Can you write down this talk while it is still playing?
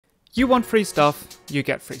You want free stuff, you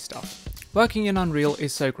get free stuff. Working in Unreal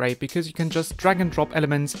is so great because you can just drag and drop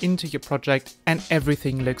elements into your project and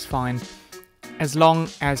everything looks fine, as long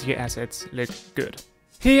as your assets look good.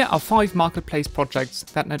 Here are 5 marketplace projects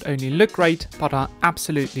that not only look great, but are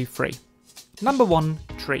absolutely free. Number 1,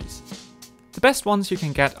 trees. The best ones you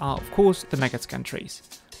can get are of course the Megascan Trees,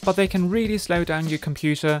 but they can really slow down your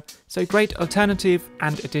computer, so a great alternative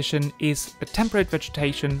and addition is the temperate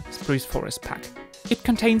vegetation Spruce Forest pack. It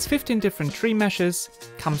contains 15 different tree meshes,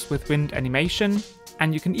 comes with wind animation,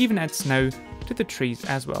 and you can even add snow to the trees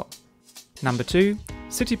as well. Number 2,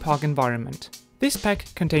 city park environment. This pack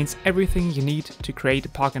contains everything you need to create a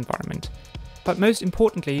park environment. But most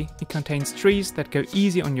importantly, it contains trees that go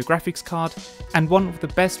easy on your graphics card and one of the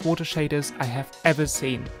best water shaders I have ever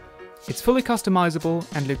seen. It's fully customizable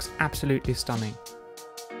and looks absolutely stunning.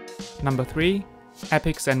 Number 3,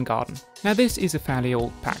 Epic Zen Garden. Now this is a fairly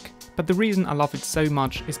old pack, but the reason I love it so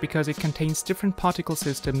much is because it contains different particle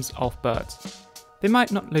systems of birds. They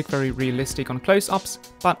might not look very realistic on close-ups,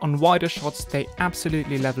 but on wider shots they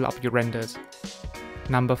absolutely level up your renders.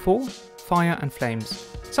 Number 4, Fire and Flames.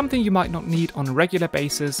 Something you might not need on a regular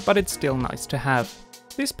basis, but it's still nice to have.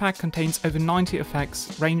 This pack contains over 90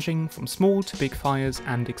 effects ranging from small to big fires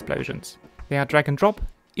and explosions. They are drag and drop,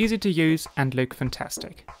 easy to use and look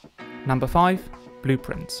fantastic. Number 5,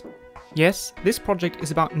 Blueprints. Yes, this project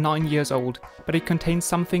is about 9 years old, but it contains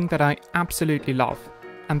something that I absolutely love,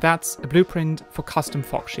 and that's a blueprint for custom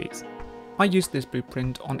fog sheets. I used this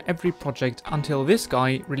blueprint on every project until this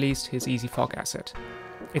guy released his EasyFog asset.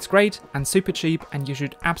 It's great and super cheap and you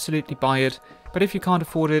should absolutely buy it, but if you can't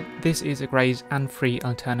afford it, this is a great and free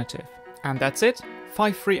alternative. And that's it,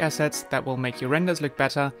 5 free assets that will make your renders look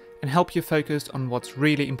better and help you focus on what's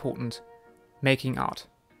really important, making art.